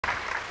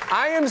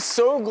I am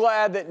so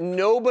glad that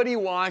nobody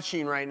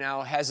watching right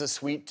now has a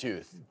sweet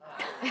tooth.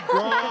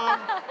 Wrong.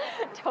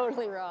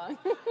 Totally wrong.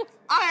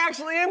 I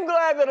actually am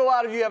glad that a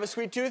lot of you have a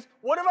sweet tooth.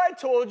 What if I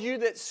told you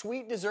that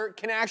sweet dessert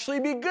can actually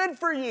be good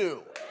for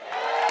you?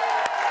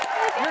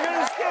 You're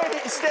gonna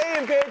stay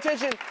and pay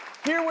attention.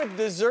 Here with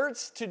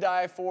desserts to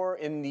die for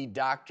in the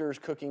doctor's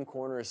cooking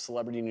corner is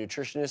celebrity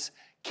nutritionist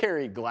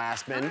Carrie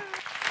Glassman.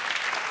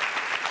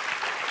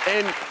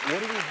 And what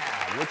do we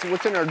have?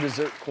 What's in our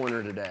dessert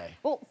corner today?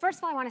 Well, first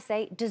of all, I want to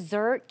say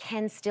dessert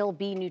can still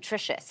be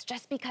nutritious.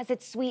 Just because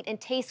it's sweet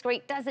and tastes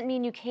great doesn't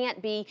mean you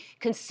can't be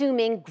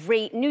consuming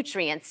great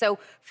nutrients. So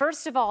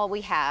first of all,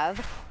 we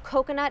have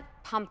coconut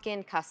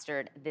pumpkin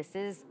custard. This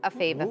is a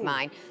fave of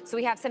mine. So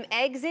we have some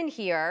eggs in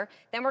here.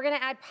 Then we're going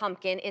to add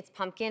pumpkin. It's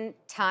pumpkin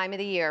time of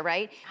the year,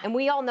 right? And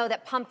we all know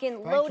that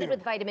pumpkin loaded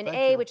with vitamin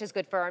A, which is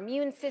good for our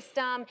immune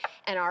system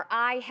and our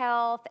eye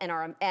health,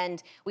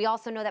 and we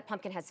also know that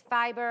pumpkin has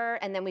fiber.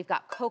 And then we've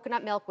got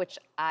coconut milk, which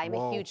I'm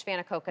a huge fan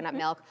of coconut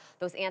milk.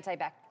 Those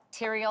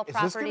antibacterial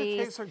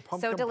properties,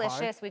 so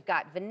delicious. We've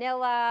got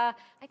vanilla.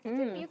 I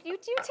think you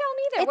tell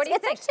me there. What do you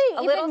think? It's actually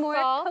a even little more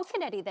salt,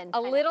 coconutty than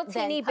a little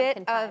teeny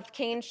bit of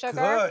cane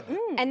sugar. Good.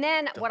 And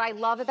then what I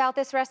love about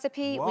this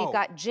recipe, we've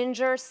got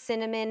ginger,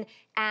 cinnamon,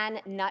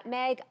 and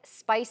nutmeg.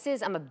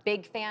 Spices, I'm a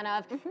big fan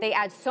of. They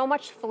add so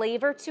much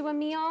flavor to a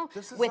meal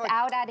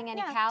without adding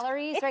any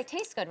calories. Right?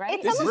 Tastes good, right?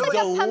 It's almost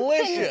like a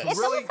pumpkin. It's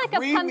Really almost like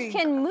a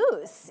pumpkin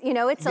mousse. You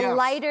know, it's a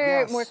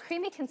lighter, more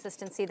creamy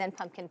consistency than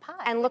pumpkin pie.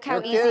 And look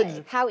how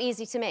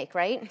easy to make,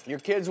 right? Your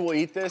kids will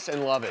eat this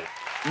and love it.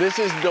 This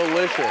is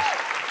delicious.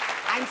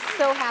 I'm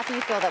so happy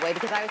you feel that way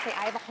because I would say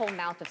I have a whole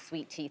mouth of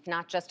sweet teeth,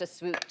 not just a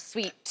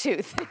sweet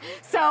tooth.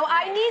 So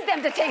I need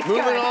them to taste good.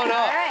 Moving on up.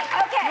 All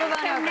right, okay,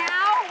 so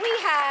now we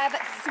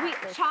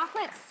have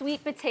chocolate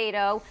sweet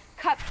potato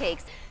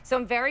cupcakes. So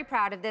I'm very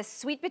proud of this.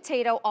 Sweet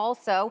potato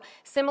also,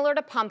 similar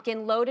to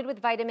pumpkin, loaded with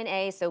vitamin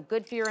A, so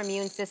good for your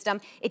immune system.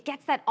 It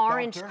gets that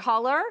orange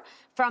color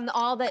from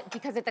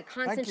because of the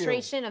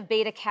concentration of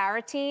beta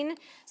carotene.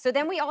 So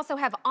then we also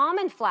have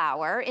almond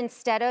flour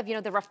instead of,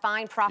 the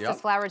refined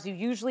processed flours you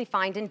usually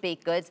find in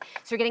baked goods.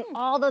 So you're getting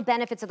all the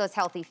benefits of those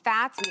healthy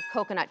fats. We have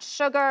coconut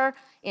sugar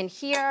in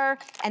here,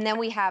 and then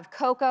we have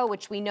cocoa,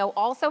 which we know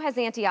also has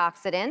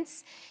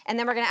antioxidants. And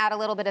then we're gonna add a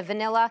little bit of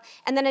vanilla.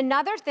 And then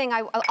another thing,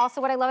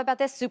 what I love about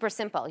this, super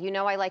simple. You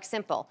know I like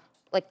simple.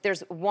 Like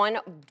there's one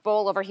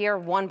bowl over here,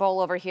 one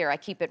bowl over here. I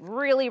keep it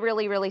really,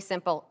 really, really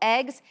simple.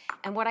 Eggs,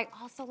 and what I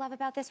also love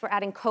about this, we're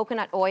adding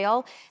coconut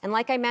oil. And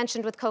like I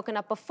mentioned with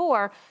coconut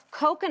before,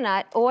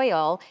 coconut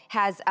oil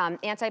has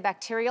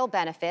antibacterial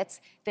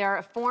benefits. They're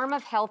a form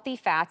of healthy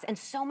fats, and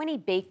so many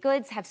baked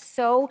goods have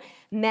so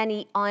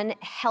many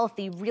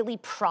unhealthy, really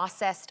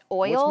processed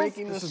oils. What's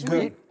making this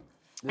sweet?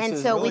 And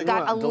so we've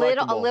got a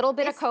little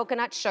bit of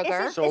coconut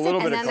sugar, so a little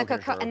bit of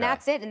coconut sugar, and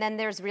that's it. And then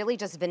there's really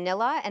just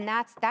vanilla, and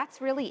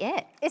that's really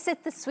it. Is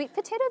it the sweet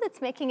potato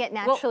that's making it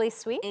naturally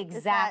sweet?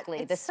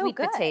 Exactly, the sweet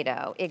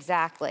potato,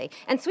 exactly.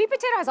 And sweet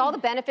potato has all the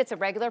benefits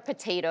of regular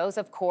potatoes,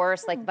 of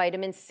course, like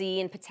vitamin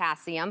C and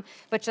potassium,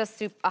 but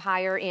just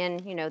higher in,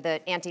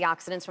 the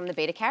antioxidants from the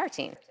beta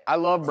carotene. I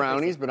love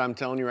brownies, but I'm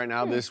telling you right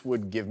now, this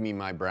would give me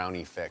my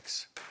brownie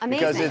fix.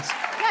 Amazing. Because it's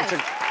a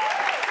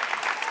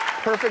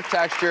perfect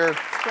texture.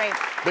 It's great.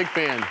 Big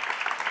fan.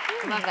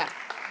 Love that.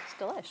 It's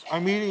delish.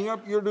 I'm eating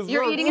up your dessert.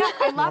 You're eating up?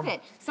 I love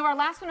it. So our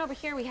last one over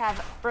here, we have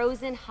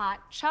frozen hot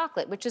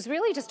chocolate, which is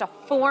really just a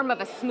form of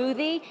a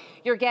smoothie.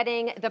 You're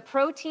getting the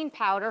protein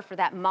powder for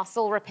that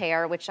muscle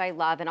repair, which I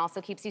love and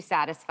also keeps you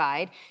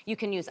satisfied. You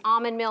can use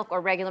almond milk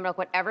or regular milk,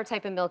 whatever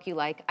type of milk you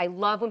like. I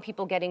love when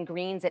people get in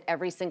greens at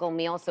every single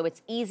meal, so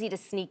it's easy to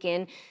sneak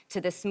in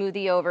to the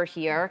smoothie over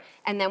here.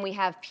 And then we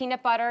have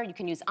peanut butter. You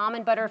can use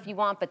almond butter if you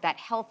want, but that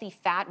healthy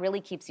fat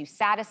really keeps you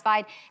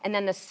satisfied. And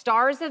then the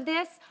stars of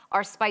this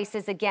are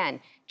spices again.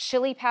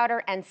 Chili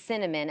powder and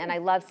cinnamon, and I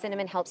love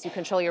cinnamon, helps you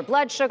control your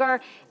blood sugar,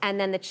 and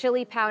then the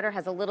chili powder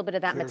has a little bit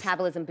of that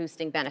metabolism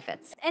boosting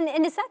benefits. And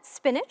is that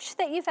spinach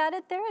that you've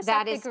added there?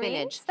 That is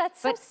spinach.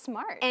 That's so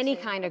smart. Any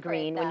kind of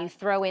green, when you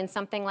throw in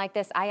something like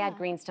this, I add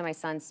greens to my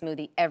son's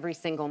smoothie every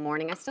single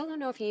morning. I still don't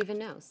know if he even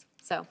knows.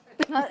 So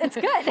well, it's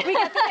good. We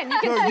got them in. You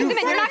can sneak them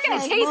in. You're not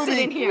going to taste it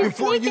in here.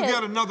 Before you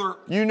get another.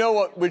 You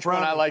know which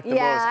one I like the most.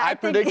 I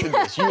predicted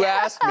this. You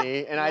asked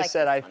me, and I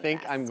said I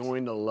think I'm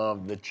going to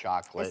love the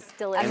chocolate. It's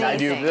delicious. And I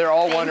do. They're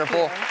all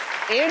wonderful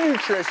and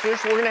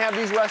nutritious. We're going to have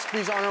these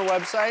recipes on our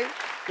website,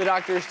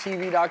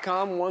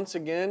 thedoctorstv.com. Once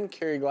again,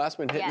 Carrie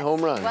Glassman hitting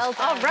home runs. Well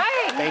done. All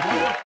right. Thank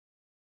you.